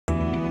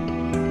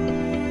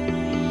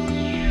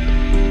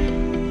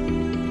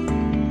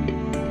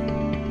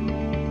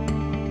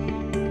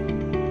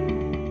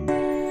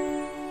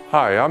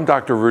Hi, I'm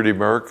Dr. Rudi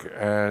Moerck,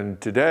 and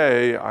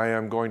today I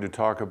am going to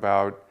talk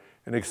about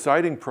an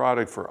exciting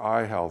product for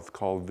eye health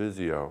called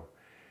Vzio.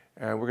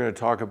 And we're going to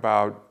talk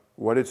about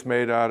what it's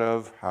made out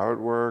of, how it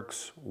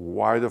works,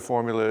 why the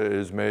formula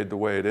is made the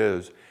way it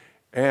is,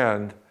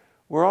 and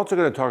we're also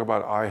going to talk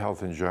about eye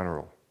health in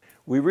general.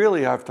 We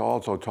really have to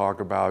also talk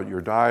about your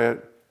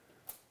diet,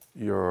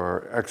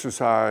 your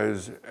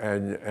exercise,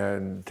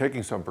 and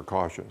taking some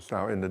precautions.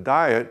 Now, in the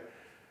diet,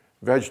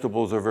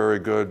 vegetables are very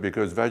good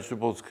because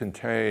vegetables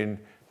contain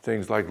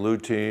things like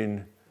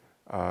lutein,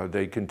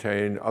 they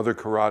contain other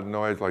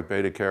carotenoids like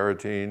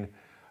beta-carotene,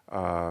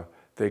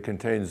 they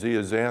contain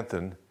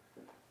zeaxanthin,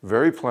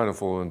 very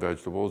plentiful in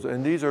vegetables,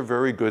 and these are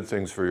very good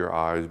things for your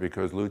eyes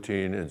because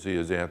lutein and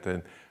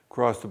zeaxanthin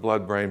cross the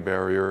blood-brain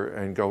barrier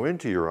and go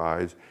into your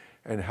eyes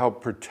and help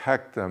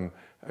protect them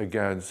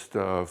against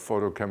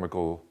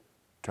photochemical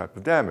type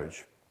of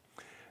damage.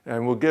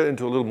 And we'll get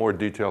into a little more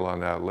detail on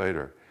that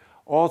later.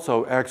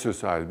 Also,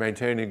 exercise,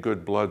 maintaining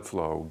good blood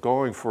flow,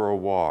 going for a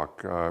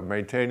walk,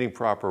 maintaining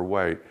proper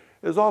weight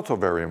is also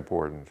very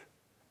important.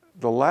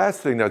 The last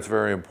thing that's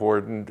very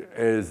important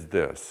is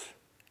this.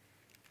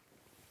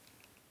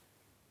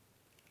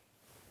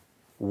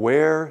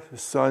 Wear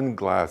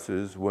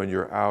sunglasses when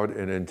you're out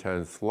in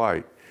intense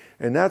light.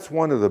 And that's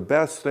one of the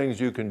best things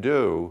you can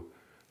do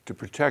to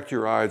protect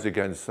your eyes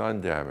against sun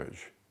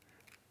damage.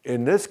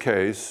 In this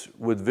case,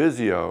 with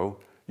Vzio,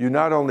 you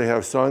not only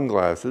have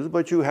sunglasses,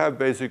 but you have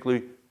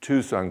basically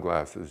two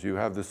sunglasses. You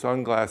have the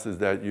sunglasses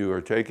that you are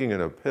taking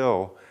in a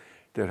pill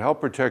that help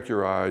protect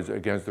your eyes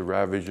against the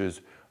ravages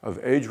of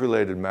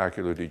age-related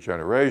macular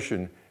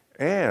degeneration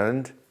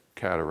and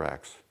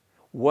cataracts.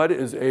 What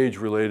is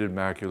age-related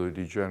macular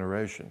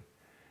degeneration?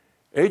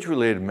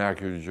 Age-related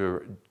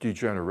macular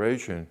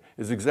degeneration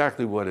is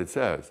exactly what it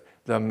says.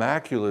 The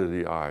macula of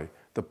the eye,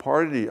 the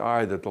part of the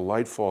eye that the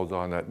light falls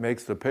on that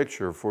makes the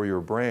picture for your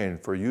brain,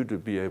 for you to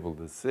be able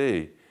to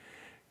see,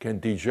 can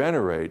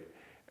degenerate,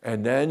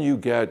 and then you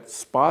get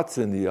spots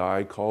in the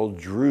eye called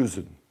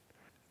drusen.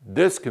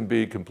 This can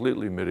be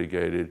completely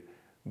mitigated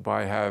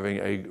by having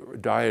a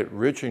diet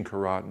rich in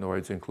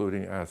carotenoids,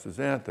 including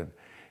astaxanthin.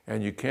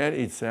 And you can't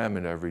eat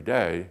salmon every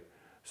day,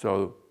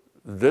 so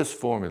this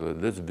formula,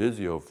 this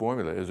Vzio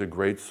formula, is a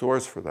great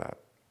source for that.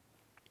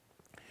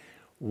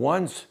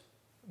 Once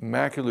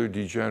macular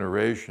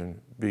degeneration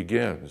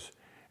begins,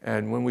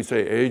 and when we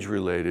say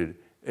age-related,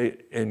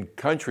 in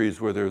countries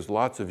where there's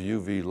lots of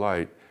UV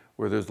light,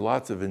 where there's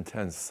lots of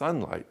intense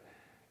sunlight,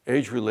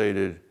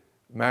 age-related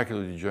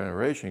macular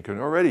degeneration can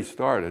already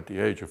start at the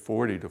age of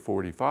 40 to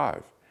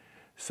 45.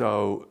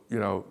 So,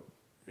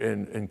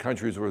 in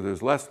countries where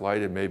there's less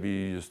light, it maybe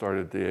you start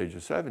at the age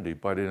of 70.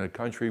 But in a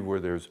country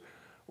where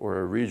or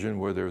a region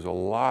where there's a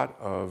lot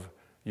of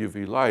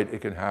UV light,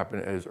 it can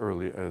happen as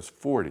early as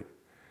 40,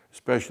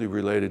 especially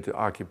related to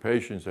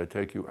occupations that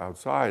take you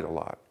outside a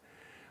lot.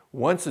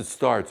 Once it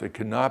starts, it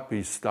cannot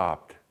be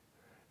stopped.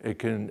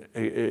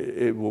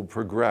 It will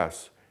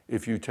progress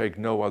if you take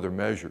no other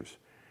measures.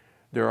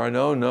 There are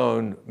no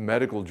known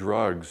medical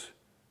drugs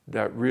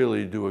that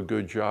really do a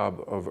good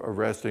job of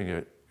arresting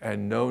it,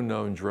 and no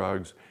known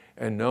drugs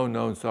and no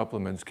known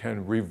supplements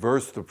can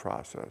reverse the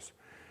process.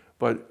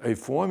 But a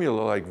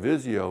formula like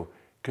Vzio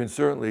can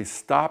certainly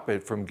stop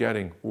it from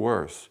getting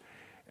worse.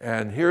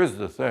 And here's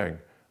the thing.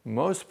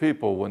 Most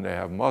people, when they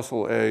have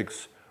muscle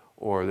aches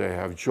or they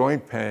have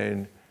joint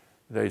pain,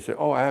 they say,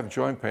 oh, I have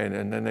joint pain,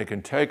 and then they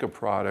can take a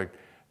product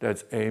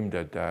that's aimed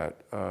at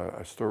that,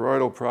 a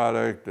steroidal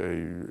product, a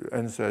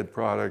NSAID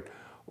product,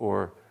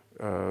 or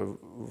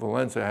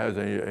Valensa has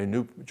a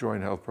new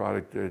joint health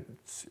product that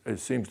it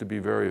seems to be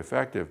very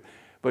effective.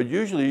 But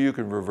usually you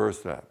can reverse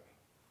that.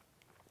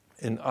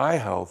 In eye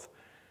health,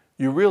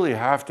 you really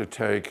have to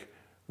take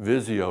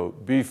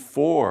Vzio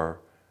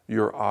before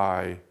your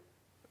eye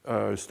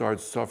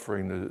starts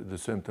suffering the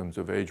symptoms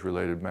of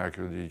age-related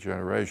macular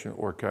degeneration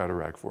or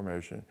cataract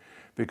formation,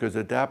 because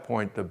at that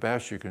point, the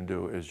best you can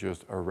do is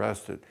just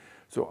arrest it.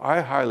 So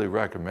I highly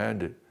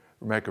recommend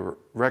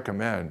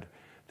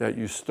that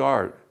you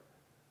start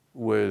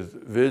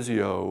with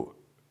Vzio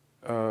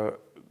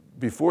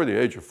before the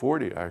age of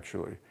 40,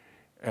 actually.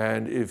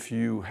 And if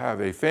you have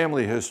a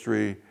family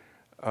history,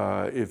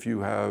 if you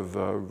have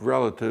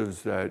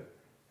relatives that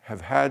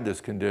have had this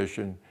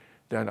condition,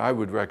 then I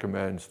would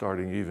recommend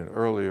starting even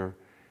earlier.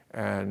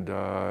 And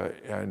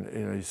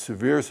in a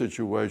severe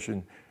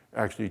situation,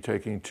 actually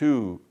taking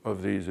 2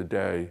 of these a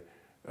day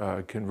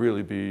can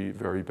really be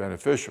very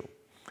beneficial.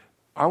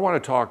 I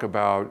want to talk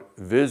about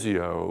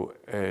Vzio,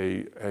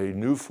 a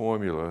new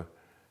formula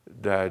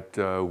that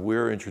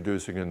we're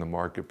introducing in the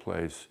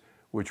marketplace,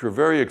 which we're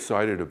very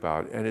excited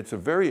about. And it's a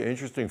very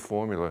interesting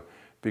formula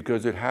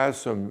because it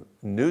has some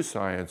new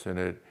science in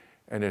it,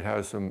 and it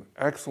has some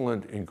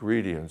excellent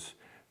ingredients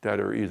that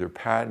are either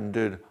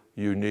patented,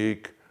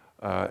 unique,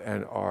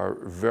 and are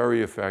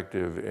very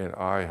effective in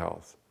eye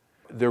health.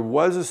 There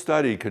was a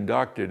study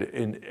conducted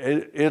in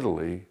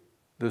Italy,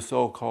 the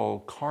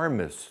so-called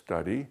CARMIS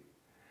Study,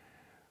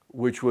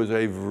 which was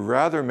a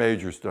rather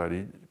major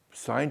study,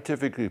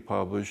 scientifically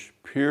published,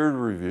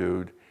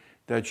 peer-reviewed,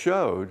 that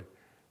showed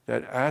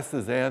that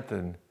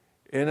astaxanthin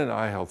in an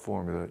eye health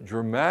formula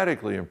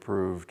dramatically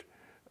improved,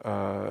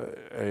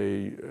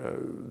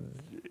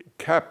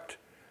 kept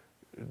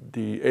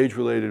the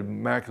age-related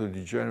macular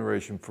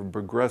degeneration from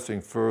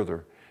progressing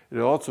further. It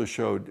also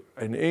showed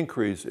an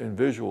increase in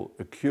visual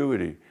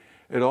acuity.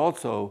 It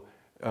also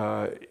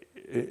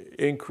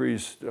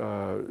increased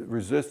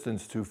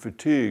resistance to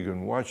fatigue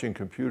and watching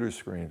computer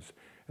screens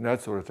and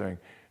that sort of thing.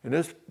 And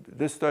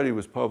this study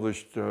was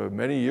published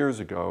many years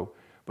ago,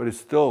 but it's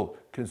still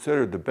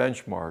considered the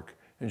benchmark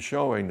in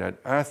showing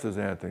that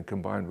astaxanthin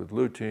combined with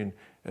lutein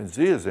and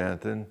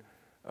zeaxanthin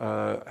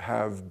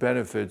have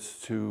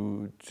benefits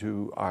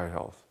to eye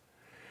health.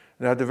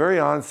 Now, at the very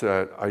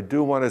onset, I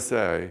do want to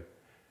say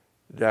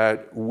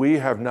that we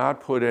have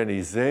not put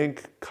any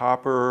zinc,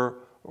 copper,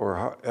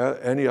 or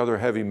any other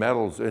heavy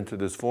metals into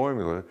this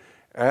formula,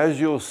 as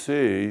you'll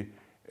see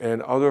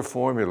in other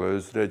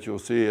formulas that you'll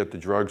see at the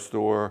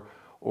drugstore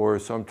or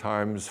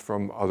sometimes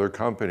from other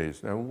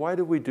companies. Now, why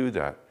do we do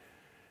that?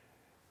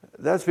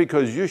 That's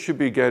because you should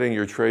be getting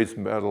your trace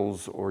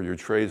metals or your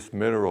trace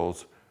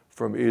minerals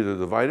from either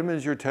the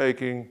vitamins you're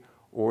taking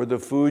or the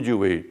food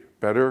you eat.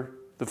 Better,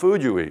 the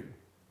food you eat.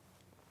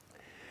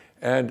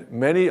 And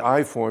many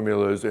eye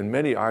formulas and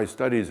many eye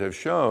studies have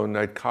shown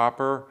that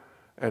copper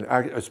and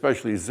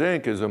especially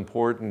zinc is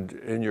important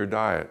in your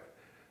diet.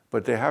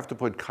 But they have to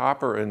put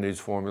copper in these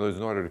formulas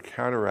in order to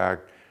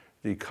counteract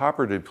the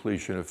copper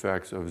depletion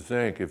effects of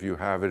zinc if you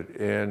have it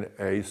in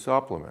a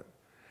supplement.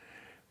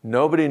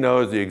 Nobody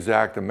knows the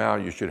exact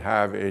amount you should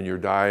have in your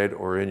diet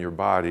or in your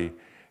body,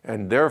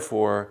 and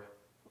therefore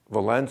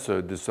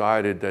Valensa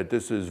decided that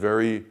this is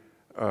very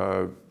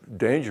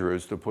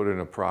dangerous to put in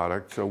a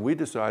product, so we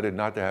decided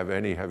not to have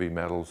any heavy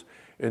metals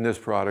in this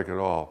product at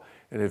all.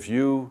 And if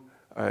you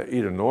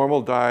eat a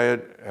normal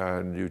diet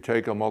and you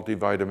take a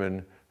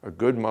multivitamin, a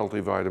good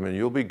multivitamin,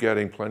 you'll be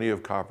getting plenty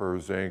of copper,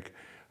 zinc,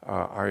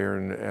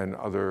 iron, and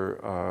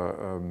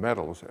other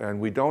metals,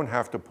 and we don't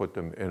have to put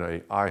them in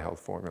an eye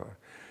health formula.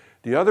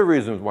 The other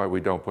reasons why we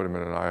don't put them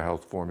in an eye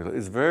health formula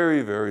is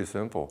very, very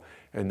simple,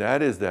 and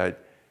that is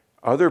that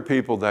other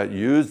people that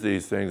use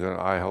these things in an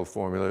eye health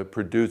formula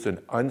produce an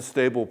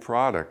unstable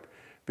product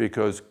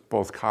because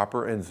both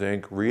copper and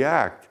zinc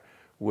react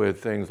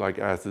with things like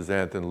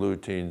astaxanthin,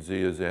 lutein,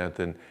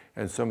 zeaxanthin,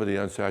 and some of the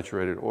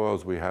unsaturated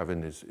oils we have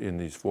in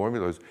these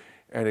formulas,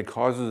 and it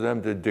causes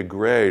them to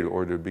degrade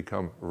or to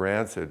become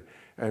rancid.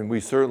 And we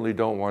certainly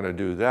don't want to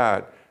do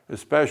that,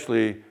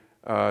 especially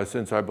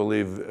since I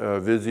believe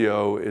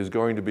Vzio is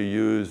going to be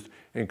used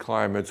in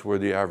climates where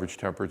the average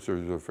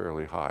temperatures are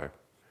fairly high.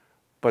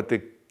 But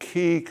the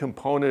key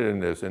component in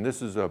this, and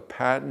this is a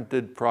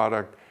patented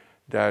product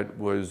that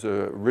was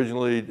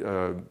originally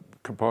developed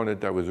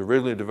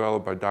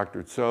by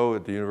Dr. Vzio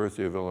at the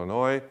University of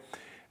Illinois,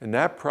 and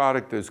that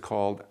product is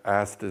called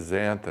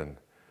astaxanthin,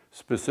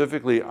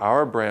 specifically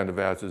our brand of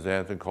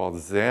astaxanthin called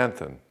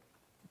Zanthin.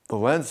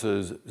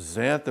 Valensa's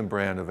Zanthin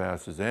brand of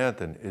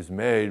astaxanthin is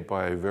made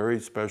by a very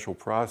special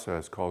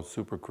process called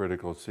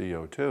supercritical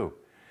CO2.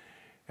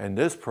 And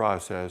this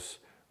process,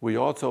 we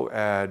also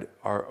add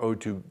our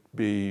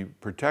O2B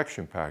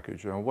protection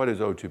package. Now, what is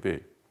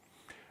O2B?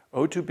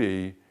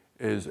 O2B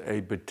is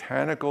a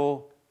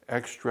botanical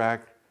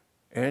extract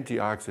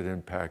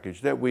antioxidant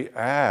package that we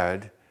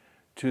add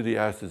to the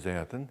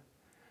astaxanthin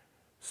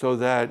so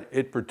that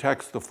it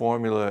protects the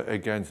formula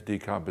against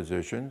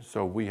decomposition.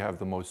 So we have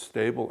the most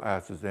stable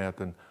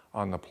astaxanthin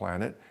on the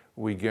planet.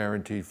 We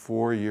guarantee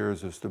 4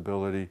 years of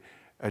stability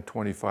at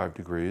 25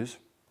 degrees.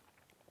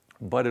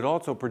 But it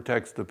also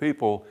protects the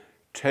people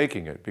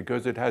taking it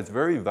because it has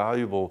very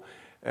valuable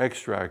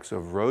extracts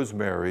of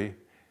rosemary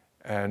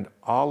and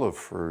olive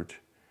fruit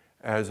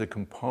as a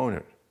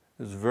component.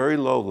 It's very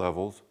low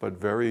levels, but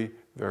very,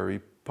 very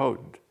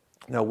potent.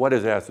 Now, what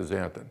is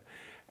astaxanthin?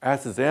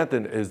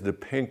 Astaxanthin is the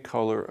pink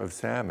color of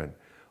salmon.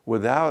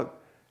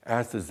 Without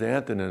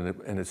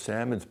astaxanthin in a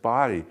salmon's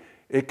body,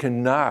 it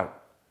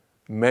cannot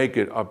make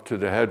it up to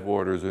the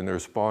headwaters in their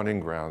spawning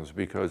grounds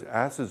because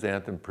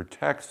astaxanthin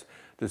protects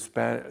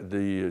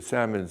the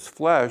salmon's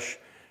flesh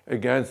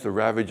against the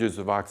ravages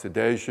of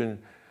oxidation,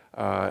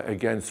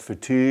 against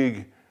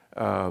fatigue,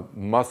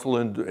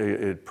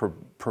 it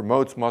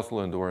promotes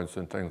muscle endurance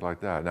and things like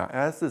that. Now,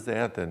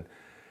 astaxanthin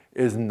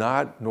is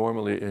not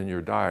normally in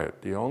your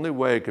diet. The only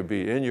way it could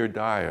be in your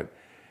diet,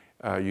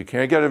 you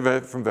can't get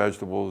it from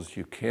vegetables,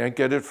 you can't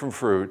get it from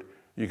fruit,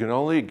 you can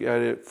only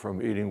get it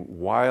from eating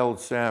wild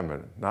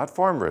salmon, not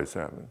farm-raised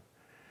salmon.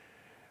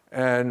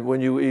 And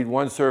when you eat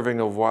 1 serving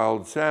of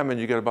wild salmon,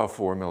 you get about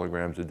 4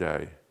 milligrams a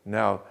day.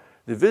 Now,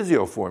 the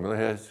Vzio formula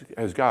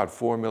has got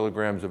 4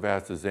 milligrams of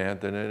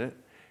astaxanthin in it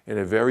in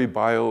a very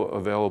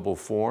bioavailable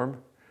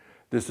form.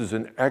 This is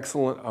an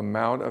excellent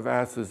amount of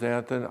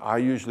astaxanthin. I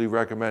usually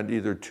recommend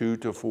either 2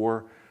 to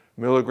 4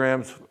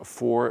 milligrams.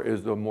 4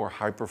 is the more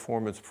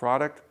high-performance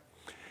product.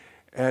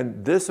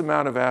 And this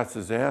amount of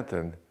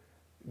astaxanthin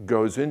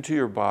goes into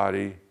your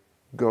body,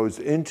 goes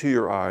into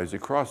your eyes.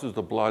 It crosses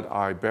the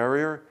blood-eye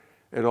barrier.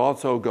 It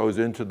also goes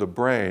into the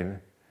brain.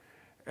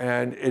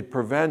 and it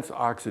prevents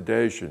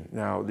oxidation.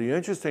 Now, the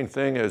interesting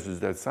thing is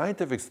that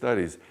scientific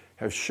studies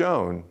have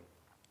shown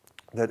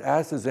that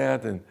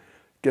astaxanthin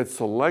gets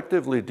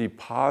selectively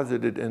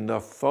deposited in the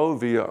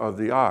fovea of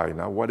the eye.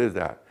 Now, what is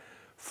that?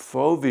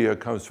 Fovea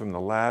comes from the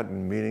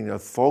Latin meaning the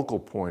focal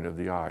point of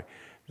the eye.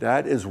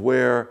 That is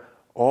where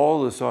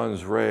all the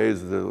sun's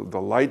rays,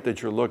 the light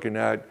that you're looking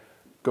at,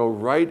 go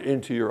right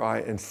into your eye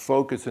and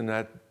focus in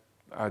at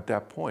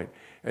that point.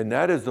 And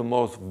that is the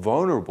most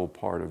vulnerable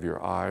part of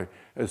your eye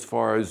as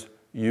far as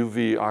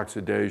UV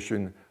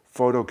oxidation,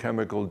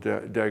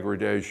 photochemical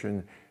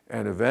degradation,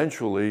 and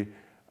eventually,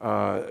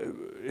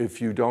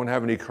 if you don't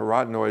have any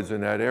carotenoids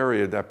in that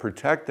area that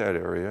protect that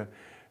area,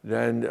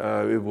 then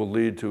it will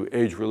lead to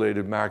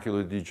age-related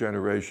macular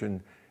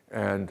degeneration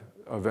and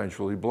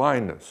eventually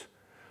blindness.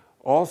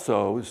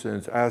 Also,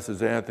 since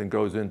astaxanthin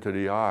goes into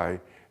the eye,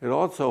 it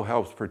also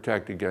helps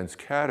protect against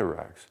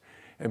cataracts.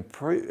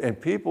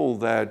 And people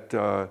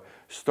that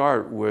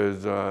start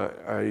with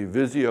a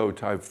Vzio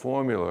type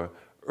formula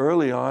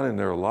early on in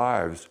their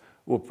lives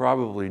will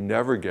probably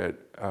never get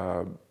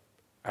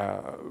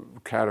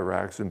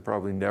cataracts and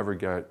probably never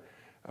get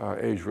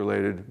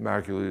age-related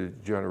macular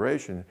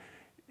degeneration,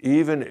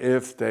 even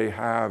if they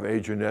have a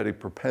genetic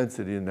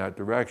propensity in that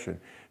direction.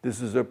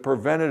 This is a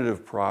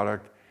preventative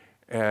product,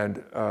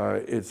 and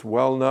it's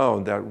well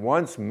known that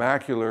once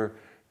macular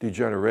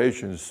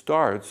degeneration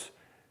starts,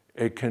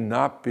 it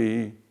cannot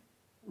be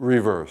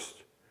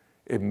reversed.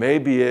 It may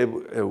be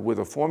able, with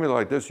a formula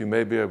like this, you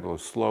may be able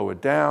to slow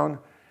it down.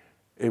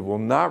 It will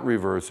not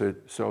reverse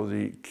it. So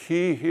the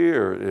key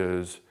here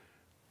is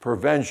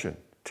prevention.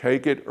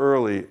 Take it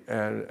early,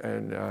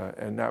 and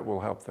that will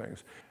help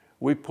things.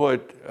 We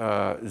put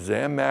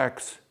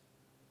XanMax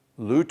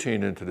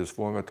lutein into this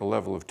form at the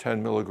level of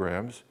 10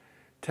 milligrams.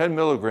 10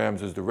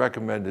 milligrams is the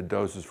recommended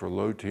doses for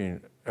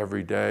lutein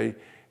every day.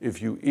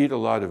 If you eat a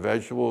lot of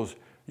vegetables,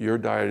 your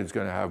diet is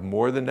going to have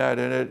more than that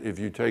in it. If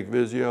you take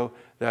Vzio,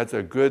 that's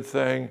a good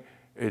thing.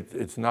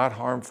 It's not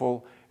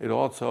harmful. It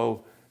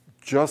also,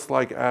 just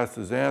like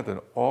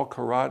astaxanthin, all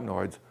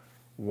carotenoids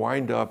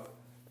wind up,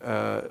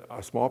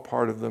 a small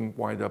part of them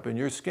wind up in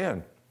your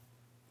skin.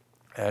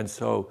 And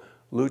so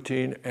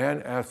lutein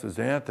and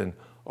astaxanthin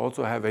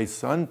also have a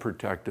sun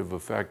protective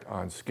effect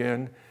on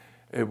skin.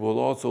 It will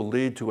also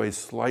lead to a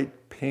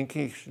slight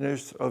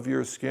pinkishness of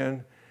your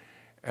skin,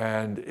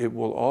 and it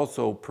will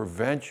also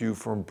prevent you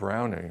from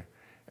browning.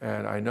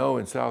 And I know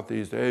in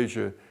Southeast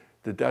Asia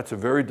that that's a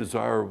very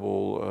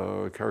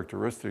desirable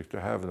characteristic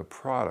to have in a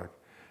product.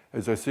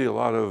 As I see a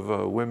lot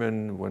of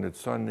women when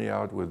it's sunny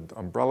out with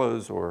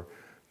umbrellas or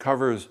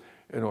covers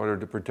in order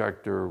to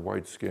protect their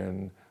white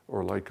skin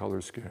or light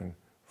colored skin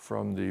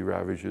from the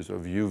ravages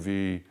of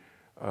UV,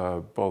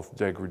 both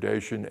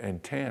degradation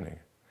and tanning.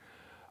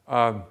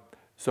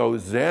 So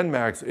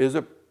XanMax is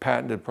a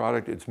patented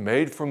product. It's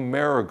made from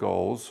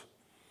marigolds.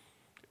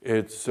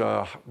 It's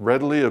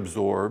readily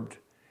absorbed,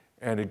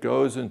 and it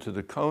goes into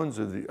the cones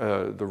of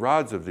the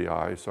rods of the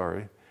eye,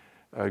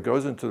 it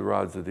goes into the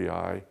rods of the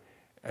eye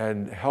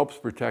and helps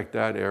protect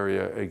that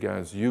area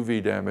against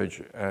UV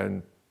damage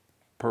and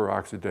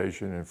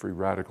peroxidation and free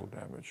radical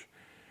damage.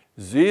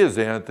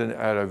 Zeaxanthin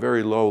at a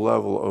very low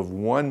level of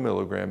 1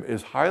 milligram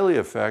is highly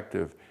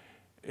effective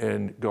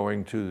in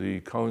going to the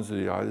cones of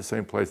the eye, the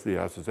same place the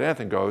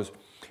astaxanthin goes,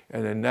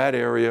 and in that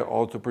area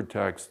also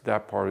protects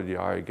that part of the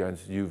eye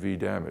against UV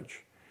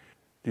damage.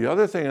 The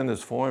other thing in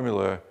this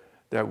formula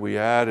that we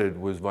added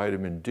was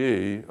vitamin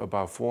D,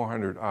 about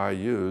 400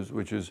 IUs,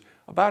 which is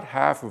about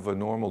half of a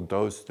normal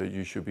dose that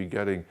you should be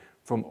getting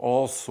from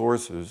all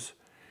sources.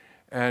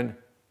 And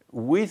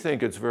we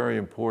think it's very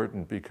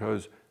important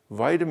because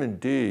vitamin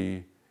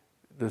D,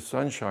 the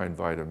sunshine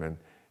vitamin,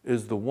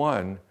 is the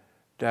one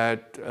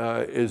that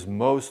is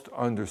most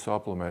under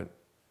supplement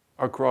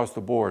across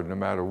the board, no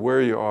matter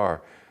where you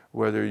are,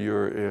 whether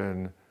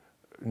you're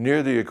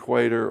near the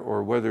equator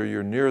or whether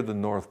you're near the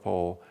North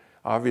Pole.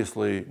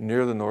 Obviously,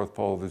 near the North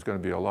Pole, there's going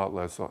to be a lot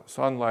less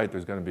sunlight,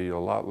 there's going to be a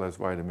lot less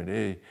vitamin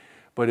E,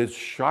 but it's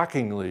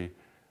shockingly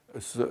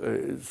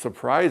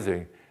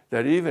surprising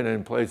that even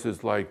in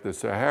places like the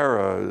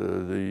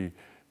Sahara,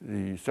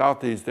 the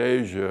Southeast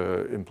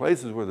Asia, in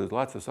places where there's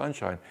lots of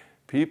sunshine,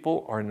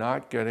 people are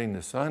not getting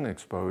the sun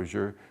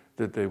exposure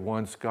that they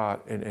once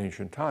got in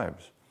ancient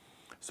times.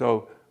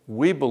 So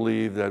we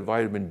believe that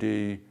vitamin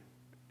D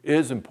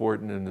is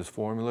important in this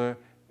formula.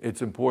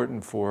 It's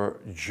important for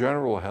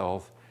general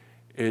health.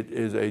 It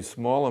is a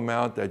small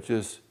amount that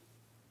just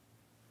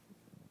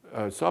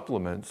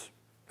supplements,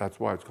 that's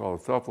why it's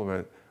called a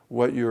supplement,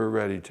 what you're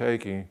already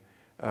taking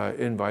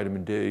in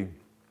vitamin D.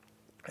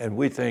 And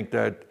we think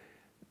that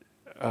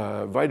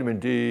vitamin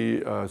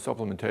D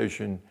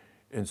supplementation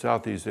in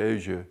Southeast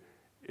Asia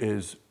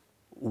is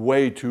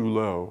way too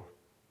low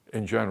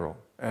in general,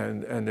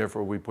 and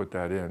therefore we put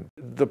that in.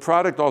 The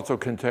product also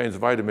contains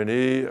vitamin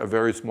E, a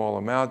very small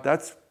amount.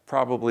 That's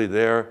probably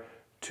there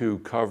to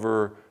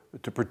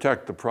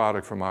protect the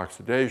product from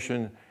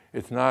oxidation.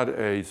 It's not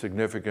a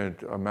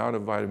significant amount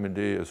of vitamin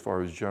D as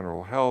far as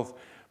general health,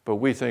 but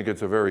we think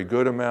it's a very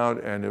good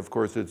amount, and of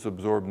course it's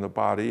absorbed in the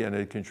body and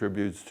it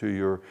contributes to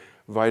your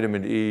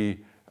vitamin E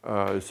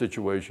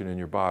situation in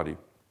your body.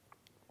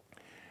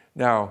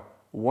 Now,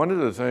 one of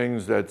the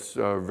things that's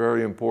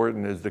very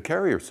important is the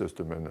carrier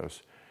system in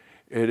this.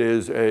 It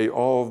is a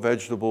all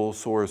vegetable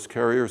source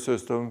carrier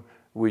system.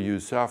 We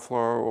use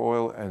safflower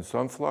oil and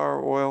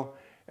sunflower oil,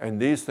 and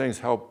these things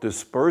help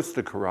disperse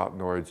the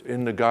carotenoids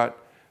in the gut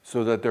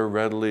so that they're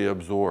readily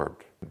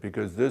absorbed.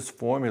 Because this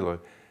formula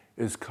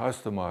is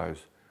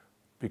customized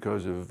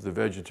because of the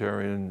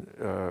vegetarian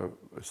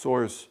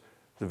source,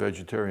 the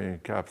vegetarian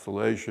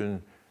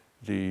encapsulation,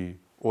 the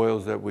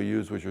oils that we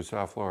use, which are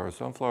safflower or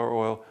sunflower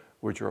oil,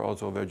 which are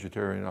also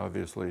vegetarian,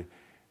 obviously,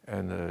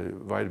 and the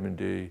vitamin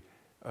D.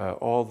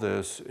 All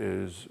this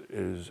is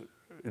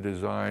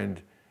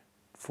designed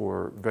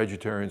for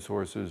vegetarian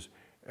sources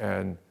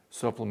and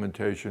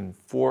supplementation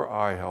for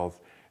eye health.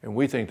 And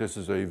we think this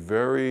is a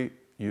very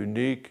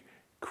unique,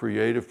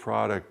 creative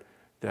product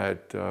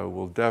that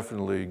will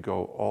definitely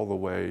go all the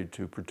way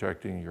to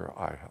protecting your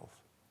eye health.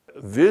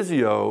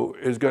 Vzio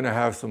is going to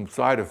have some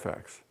side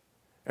effects.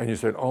 And you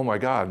said, oh my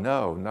God,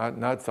 no,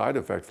 not side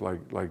effects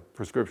like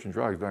prescription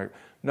drugs.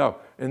 No,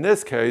 in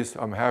this case,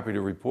 I'm happy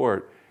to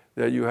report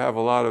that you have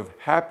a lot of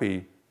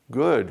happy,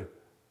 good,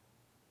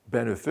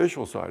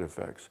 beneficial side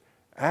effects.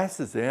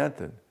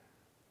 Astaxanthin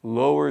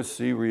lowers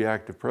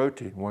C-reactive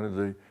protein, one of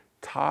the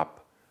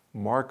top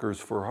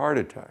markers for heart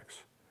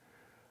attacks.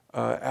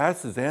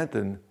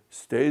 Astaxanthin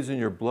stays in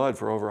your blood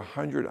for over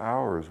 100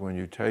 hours when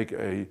you take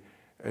a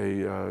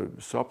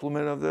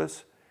supplement of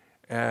this,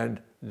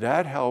 and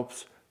that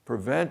helps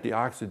prevent the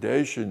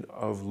oxidation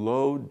of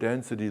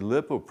low-density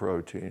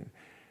lipoprotein,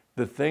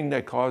 the thing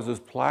that causes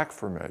plaque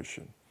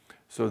formation.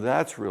 So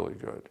that's really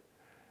good.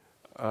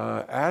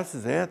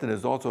 Astaxanthin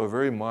is also a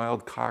very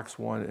mild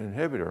COX-1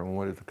 inhibitor. And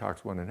what is a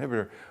COX-1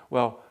 inhibitor?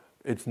 Well,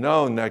 it's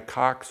known that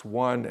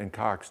COX-1 and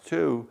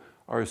COX-2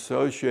 are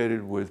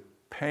associated with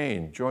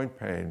pain, joint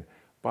pain,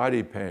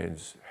 body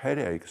pains,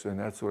 headaches, and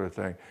that sort of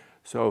thing.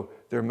 So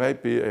there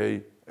might be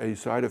a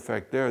side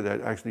effect there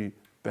that actually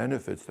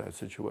benefits that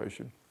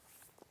situation.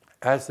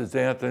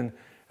 Astaxanthin,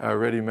 I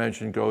already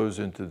mentioned, goes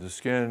into the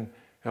skin,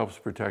 helps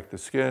protect the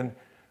skin,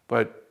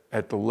 but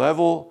at the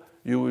level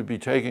you would be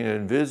taking it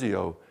in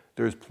Vzio,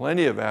 there's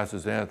plenty of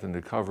astaxanthin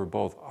to cover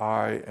both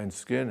eye and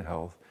skin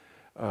health,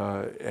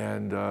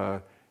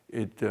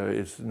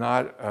 it's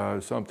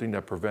not something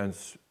that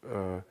prevents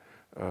the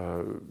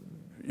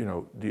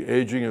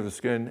aging of the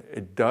skin.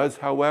 It does,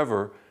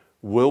 however,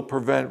 will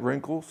prevent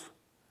wrinkles,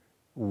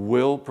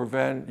 will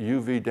prevent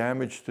UV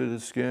damage to the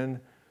skin,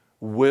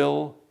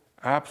 will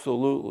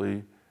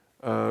absolutely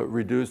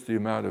reduce the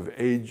amount of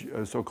age,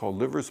 so-called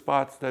liver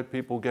spots that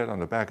people get on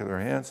the back of their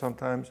hands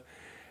sometimes.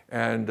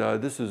 And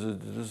this is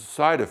a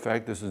side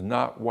effect. This is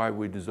not why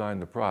we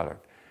designed the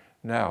product.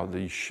 Now,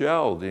 the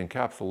shell, the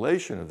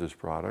encapsulation of this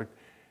product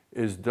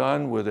is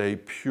done with a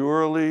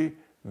purely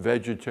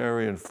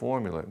vegetarian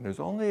formula. And there's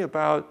only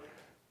about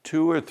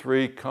 2 or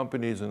 3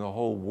 companies in the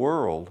whole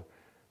world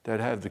that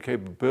have the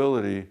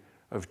capability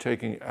of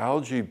taking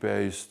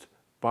algae-based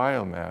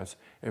biomass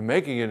and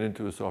making it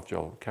into a soft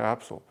gel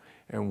capsule.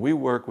 And we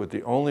work with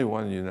the only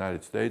one in the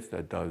United States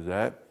that does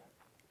that.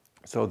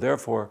 So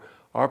therefore,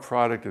 our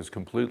product is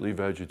completely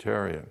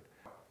vegetarian.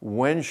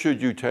 When should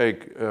you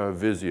take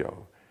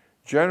Vzio?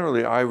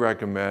 Generally, I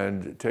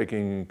recommend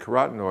taking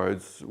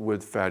carotenoids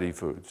with fatty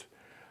foods.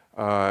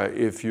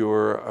 If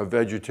you're a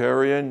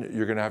vegetarian,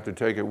 you're going to have to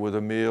take it with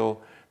a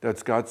meal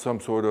that's got some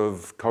sort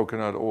of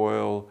coconut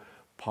oil,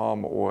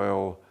 palm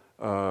oil,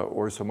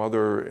 or some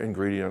other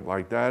ingredient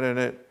like that in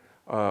it.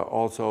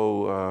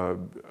 Also,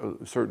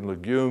 certain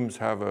legumes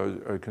have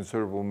a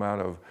considerable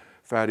amount of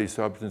fatty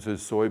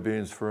substances,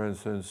 soybeans, for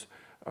instance,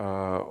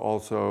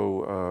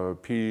 also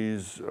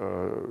peas,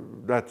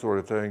 that sort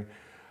of thing.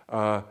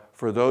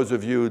 For those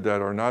of you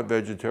that are not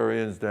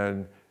vegetarians,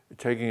 then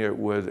taking it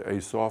with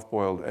a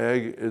soft-boiled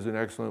egg is an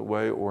excellent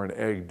way, or an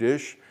egg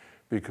dish,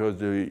 because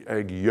the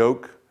egg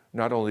yolk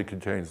not only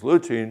contains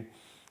lutein,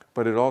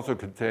 but it also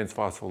contains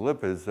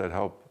phospholipids that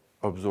help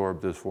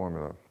absorb this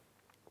formula.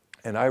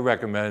 And I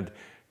recommend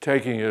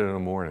taking it in the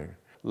morning.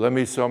 Let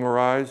me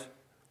summarize.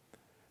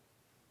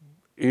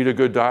 Eat a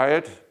good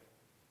diet,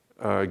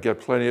 get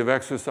plenty of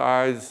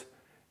exercise,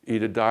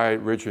 eat a diet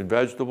rich in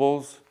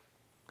vegetables,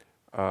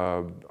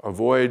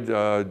 avoid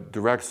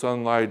direct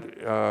sunlight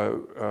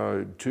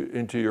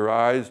into your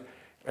eyes,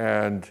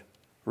 and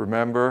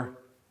remember,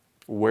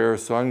 wear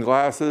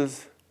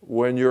sunglasses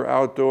when you're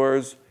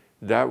outdoors.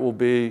 That will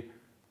be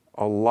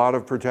a lot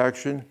of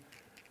protection.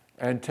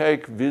 And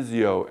take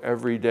Vzio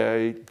every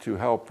day to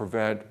help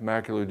prevent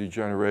macular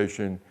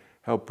degeneration,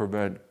 help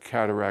prevent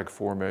cataract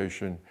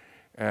formation.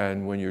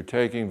 And when you're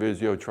taking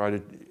Vzio, try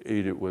to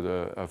eat it with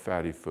a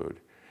fatty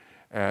food.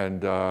 And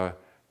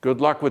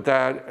good luck with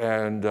that,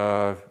 and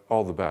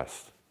all the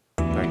best.